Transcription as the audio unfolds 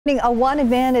A wanted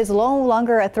man is no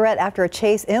longer a threat after a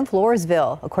chase in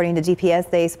Floresville. According to GPS,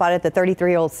 they spotted the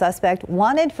 33-year-old suspect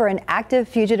wanted for an active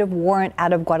fugitive warrant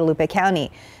out of Guadalupe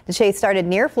County. The chase started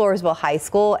near Floresville High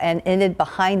School and ended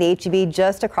behind the HEB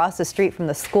just across the street from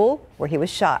the school where he was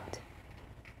shot.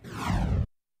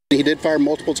 He did fire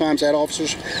multiple times at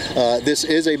officers. This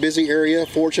is a busy area.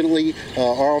 Fortunately,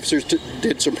 our officers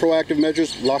did some proactive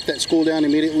measures, locked that school down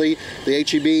immediately. The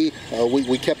HEB,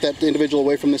 we kept that individual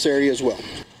away from this area as well.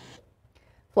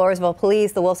 Floresville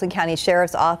Police, the Wilson County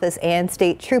Sheriff's Office, and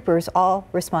state troopers all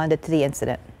responded to the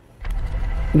incident.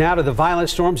 Now to the violent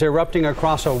storms erupting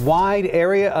across a wide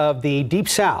area of the Deep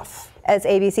South. As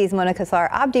ABC's Mona Kassar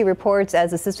Abdi reports,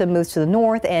 as the system moves to the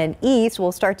north and east,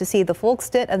 we'll start to see the full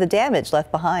extent of the damage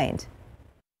left behind.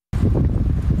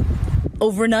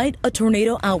 Overnight, a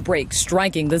tornado outbreak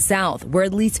striking the south, where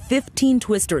at least 15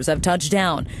 twisters have touched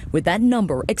down, with that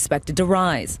number expected to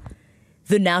rise.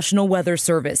 The National Weather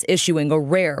Service issuing a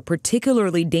rare,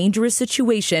 particularly dangerous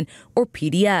situation, or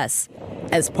PDS,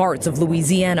 as parts of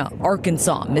Louisiana,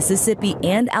 Arkansas, Mississippi,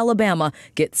 and Alabama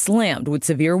get slammed with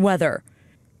severe weather.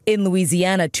 In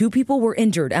Louisiana, 2 people were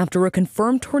injured after a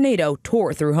confirmed tornado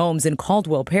tore through homes in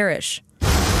Caldwell Parish.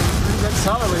 Pretty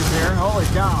southerlies here, holy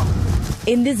cow.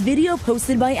 In this video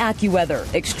posted by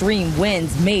AccuWeather, extreme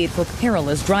winds made for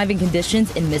perilous driving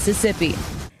conditions in Mississippi.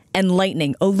 And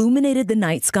lightning illuminated the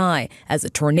night sky as a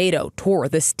tornado tore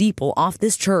the steeple off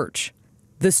this church.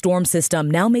 The storm system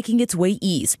now making its way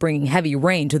east, bringing heavy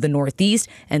rain to the northeast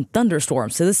and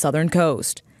thunderstorms to the southern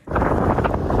coast.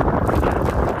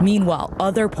 Meanwhile,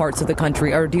 other parts of the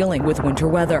country are dealing with winter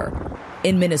weather.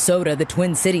 In Minnesota, the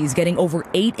Twin Cities getting over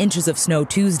 8 inches of snow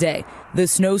Tuesday, the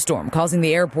snowstorm causing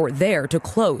the airport there to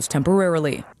close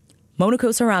temporarily. Mona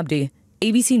Kassar Abdi,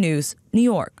 ABC News, New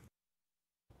York.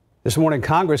 This morning,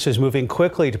 Congress is moving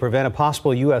quickly to prevent a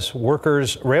possible U.S.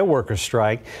 rail workers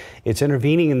strike. It's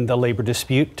intervening in the labor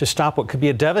dispute to stop what could be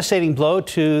a devastating blow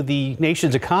to the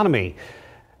nation's economy.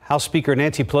 House Speaker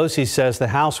Nancy Pelosi says the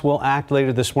House will act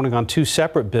later this morning on 2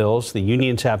 separate bills. The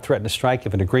unions have threatened to strike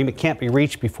if an agreement can't be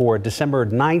reached before a December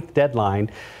 9th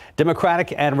deadline.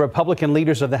 Democratic and Republican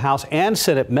leaders of the House and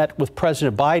Senate met with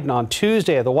President Biden on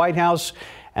Tuesday at the White House,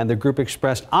 and the group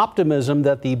expressed optimism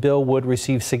that the bill would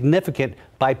receive significant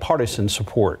bipartisan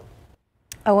support.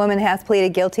 A woman has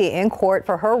pleaded guilty in court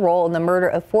for her role in the murder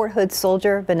of Fort Hood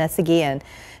soldier Vanessa Guillen.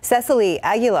 Cecily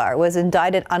Aguilar was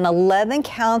indicted on 11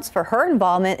 counts for her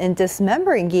involvement in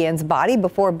dismembering Guillen's body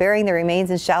before burying the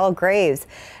remains in shallow graves.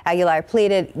 Aguilar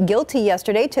pleaded guilty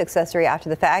yesterday to accessory after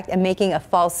the fact and making a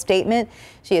false statement.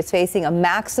 She is facing a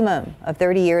maximum of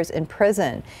 30 years in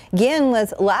prison. Guillen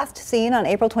was last seen on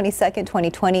April 22,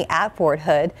 2020 at Fort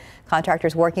Hood.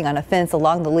 Contractors working on a fence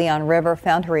along the Leon River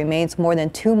found her remains more than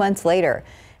 2 months later.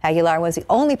 Aguilar was the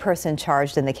only person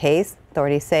charged in the case.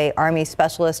 Authorities say Army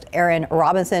Specialist Aaron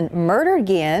Robinson murdered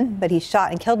Guillen, but he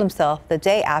shot and killed himself the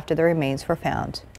day after the remains were found.